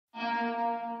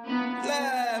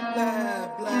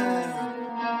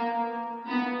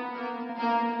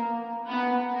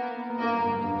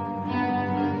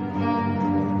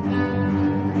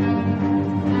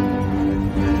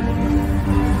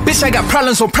Bitch, I got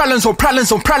problems on problems on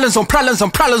problems on problems on problems on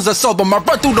problems. I solve them. I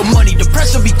run through the money, the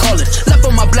pressure be calling. Left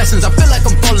on my blessings, I feel like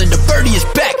I'm falling. The birdie is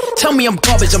back. Tell me I'm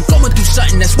garbage, I'm going through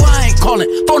something, that's why I ain't calling.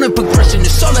 Phone and progression,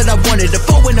 it's all that I wanted. The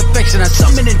phone and affection, I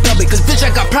summon and dub it. Cause bitch, I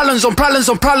got problems on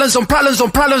problems on problems on problems on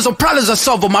problems on problems. I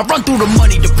solve them. I run through the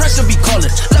money, the pressure be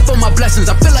calling. Left on my blessings,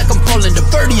 I feel like I'm falling. The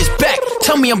birdie is back.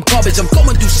 Tell me I'm garbage, I'm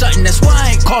going through something, that's why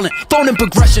I ain't calling. Phone and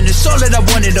progression, it's all that I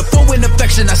wanted. The phone and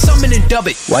affection, I summon and dub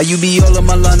it. Why you be all on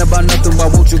my line about nothing? Why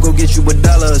won't you go get you $1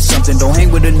 or something? Don't hang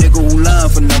with a nigga who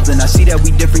lying for nothing. I see that we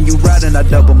different, you riding, I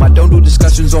double. I don't do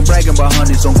discussions on bragging about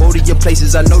hundreds. Don't go to your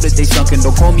places, I know that they sunken.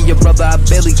 Don't call me your brother, I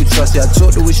barely could trust it. I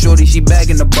talked to a shorty, she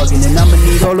bagging the bugging. And I'ma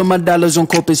need all of my dollars on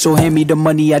corporate, so hand me the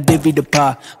money, I divvy the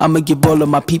pie. I'ma give all of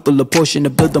my people a portion to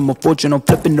build them a fortune. I'm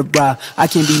flipping the ride. I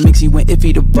can't be mixy when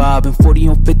iffy the vibe. And 40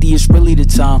 on 50 is really the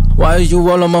time. Why are you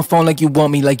all on my phone like you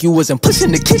want me? Like you wasn't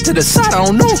pushing the kid to the side. I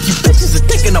don't know if you bitches are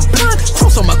thinking I'm blind.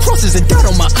 Cross on my crosses and dot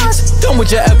on my eyes. Done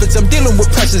with your efforts, I'm dealing with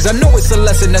pressures. I know it's a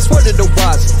lesson, that's word of the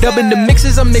wise. Dubbing the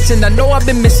mixes I'm mixing, I know I've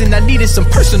been missing. I needed some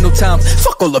personal time.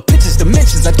 Fuck all the pictures,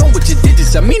 dimensions. I don't what you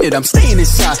digits, I mean it, I'm staying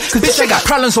inside. Cause bitch, I got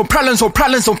problems on problems on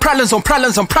problems on problems on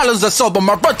problems on problems. I solve them.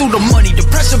 I run through the money, the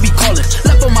pressure be calling.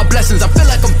 Left on my blessings, I feel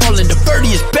like I'm falling. The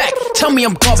birdie is back. Tell me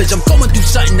I'm garbage, I'm going through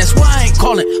something, that's why I ain't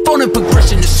calling. Phone and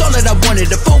progression, it's all that I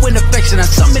wanted. The phone and affection, I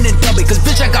summon and dub it. Cause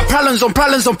bitch, I got problems on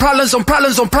problems on problems on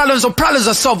problems on problems on problems.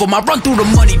 I solve them. I run through the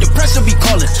money, the pressure be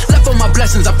calling. Left on my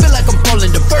blessings, I feel like I'm falling.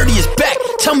 The birdie is back.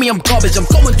 Tell me I'm garbage, I'm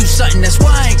going through something, that's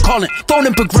why I ain't calling. Phone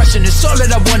and progression, it's all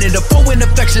that I wanted. The phone and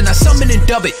affection, I summon and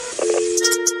dub it.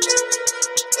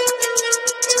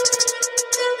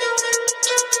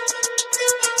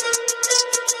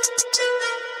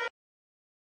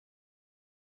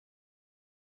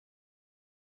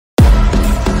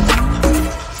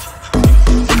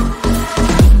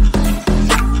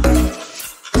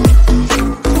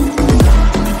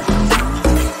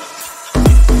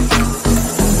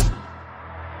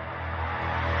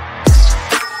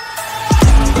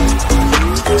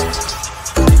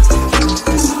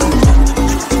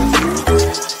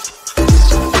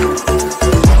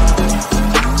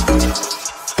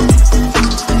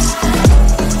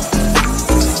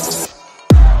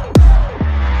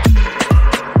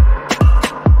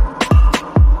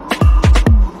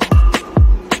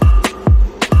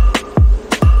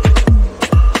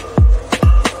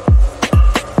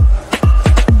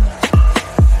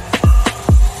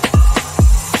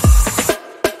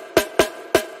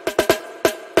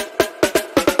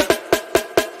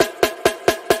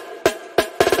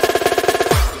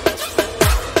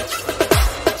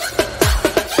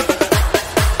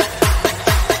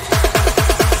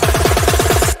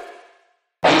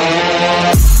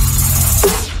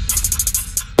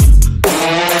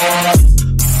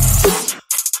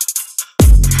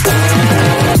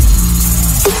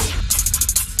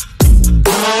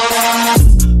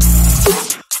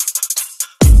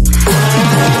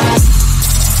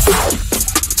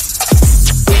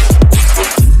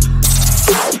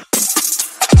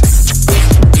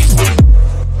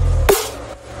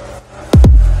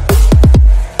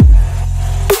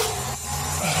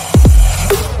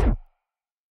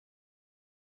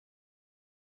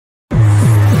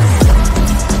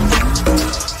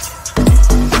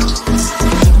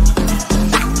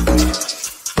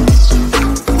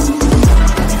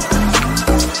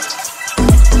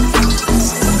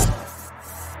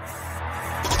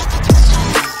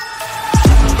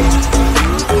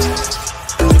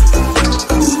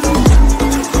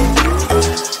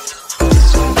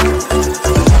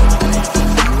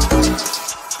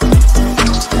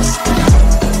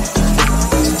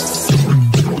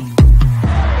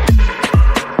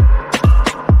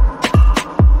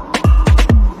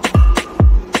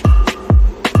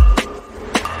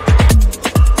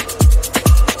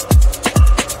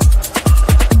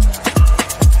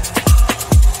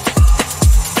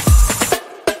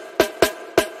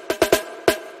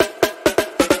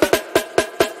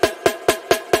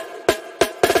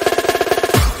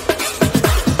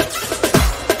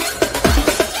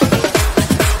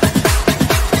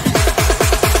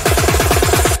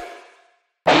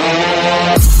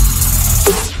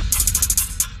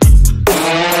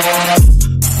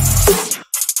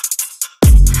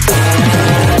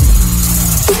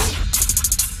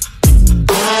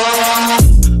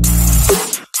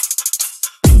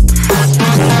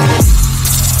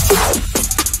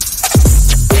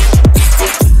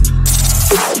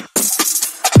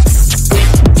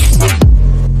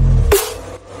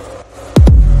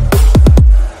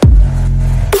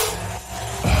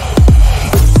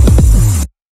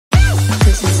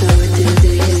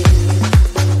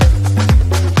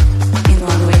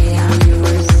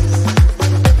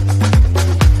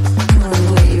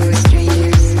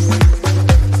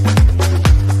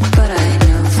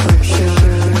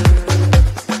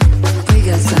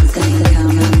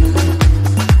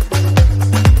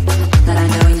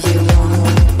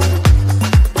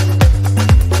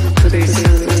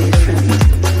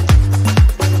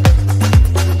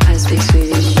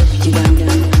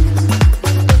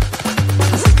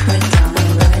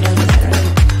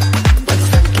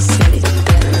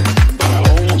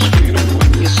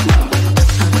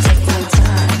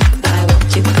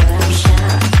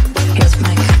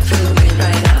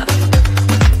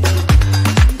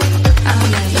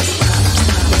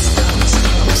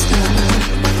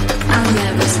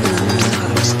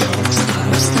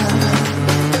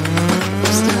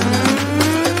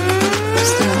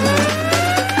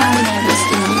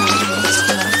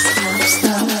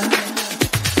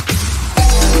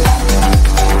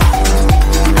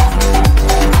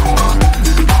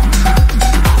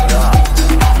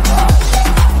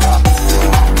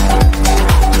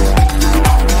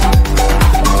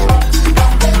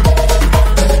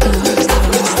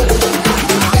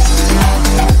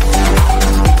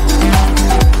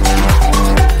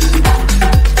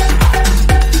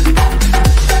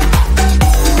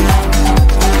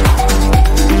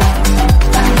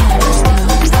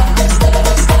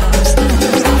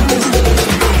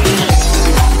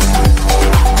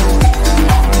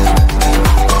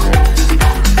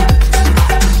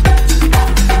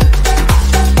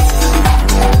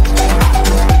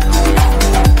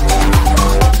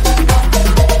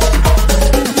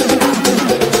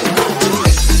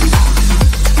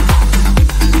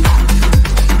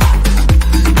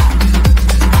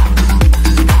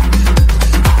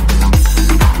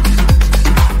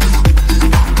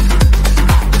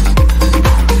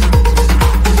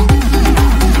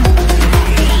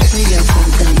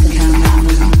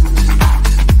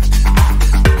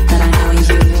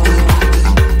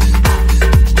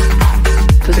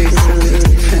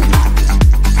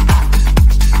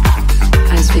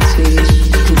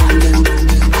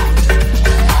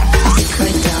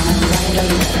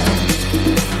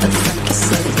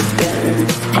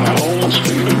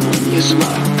 slow.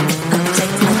 I'll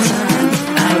take my time.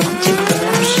 I want you, but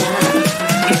I'm shy.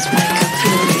 Here's my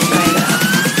computer right up.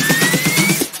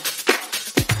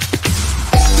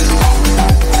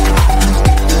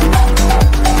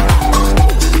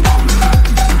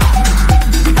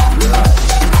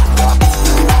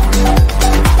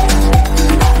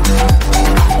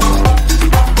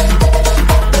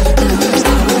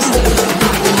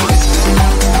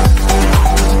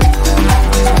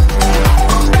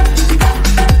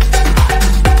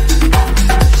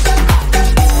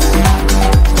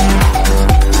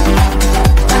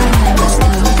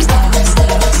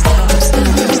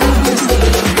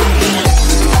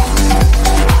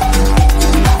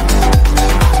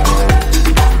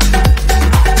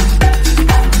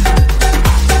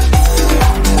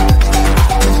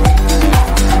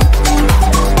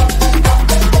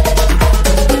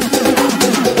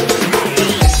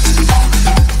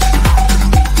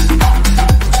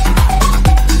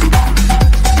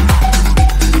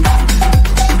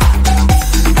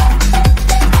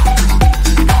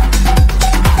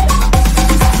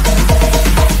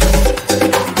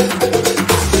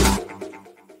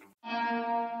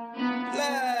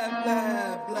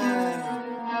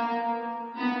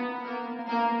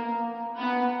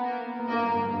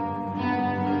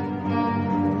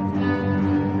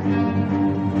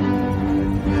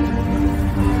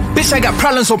 Bitch, I got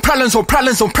problems on problems on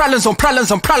problems on problems on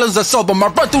problems on problems. I solve them. I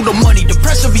run through the money, the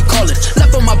pressure be calling.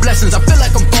 Left on my blessings, I feel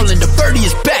like I'm falling. The birdie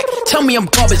is back. Tell me I'm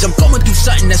garbage, I'm going through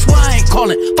something, that's why I ain't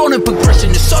calling. Phone and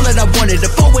progression, it's all that I wanted. The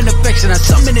phone and affection, I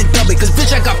summon and dub it. Cause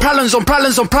bitch, I got problems on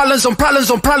problems on problems on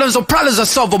problems on problems on problems. I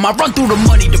solve them. I run through the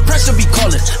money, the pressure be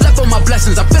calling. Left on my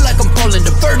blessings, I feel like I'm falling.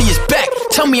 The birdie is back.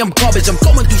 Tell me I'm garbage, I'm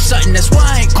going through something, that's why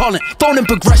I ain't calling. Phone and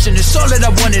progression, it's all that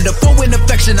I wanted. The phone and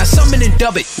affection, I summon and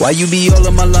dub it. Why you be all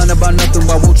on my line about nothing?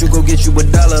 Why won't you go get you $1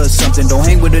 or something? Don't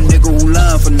hang with a nigga who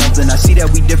lying for nothing. I see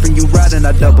that we different, you riding,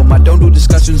 I double. I don't do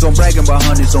discussions on bragging about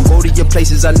hundreds. Don't go to your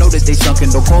places, I know that they sunken.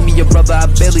 Don't call me your brother,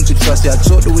 I barely could trust it. I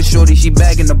talked to a shorty, she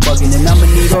bagging the bugging. And I'ma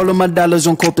need all of my dollars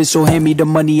on corporate, so hand me the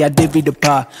money, I divvy the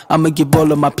pie. I'ma give all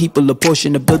of my people a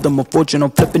portion to build them a fortune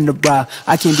on flipping the ride.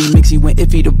 I can't be mixy when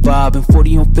iffy the vibe, and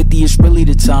 40 on 50 is really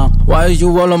the time. Why are you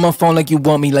all on my phone like you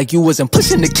want me, like you wasn't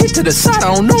pushing the kid to the side?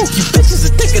 I don't know if you bitches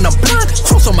are thinking I'm blind.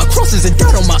 Cross on my crosses and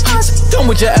doubt on my eyes. Done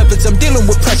with your efforts, I'm dealing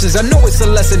with pressures. I know it's a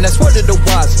lesson, that's word of the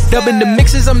wise. Dubbing the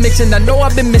mixes I'm mixing, I know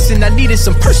I've been missing. I needed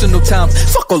some personal time.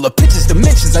 Fuck all the pictures,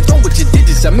 dimensions. I don't with your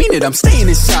digits, I mean it, I'm staying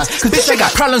inside. Cause bitch, I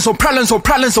got problems on problems on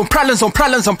problems on problems on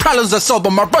problems on problems. I solve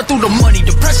them. I run through the money,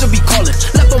 the pressure be calling.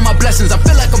 Left on my blessings, I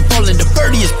feel like I'm falling. The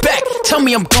birdie is back. Tell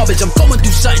me I'm garbage, I'm going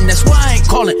through something, that's why I ain't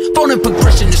calling. Phone and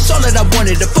progression, it's all that I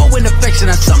wanted. The phone and affection,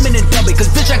 I summon and dub it. Cause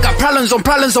bitch, I got problems on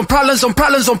problems on problems on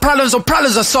problems on problems on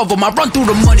problems. I solve them. I run through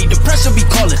the money, the pressure be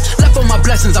calling. Left on my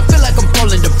blessings, I feel like I'm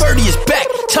falling. The birdie is back.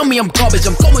 Tell me I'm garbage,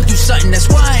 I'm going through something, that's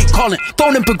why I ain't calling.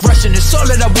 Phone and progression, it's all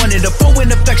that I wanted. The phone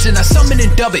and affection, I summon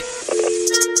and dub it.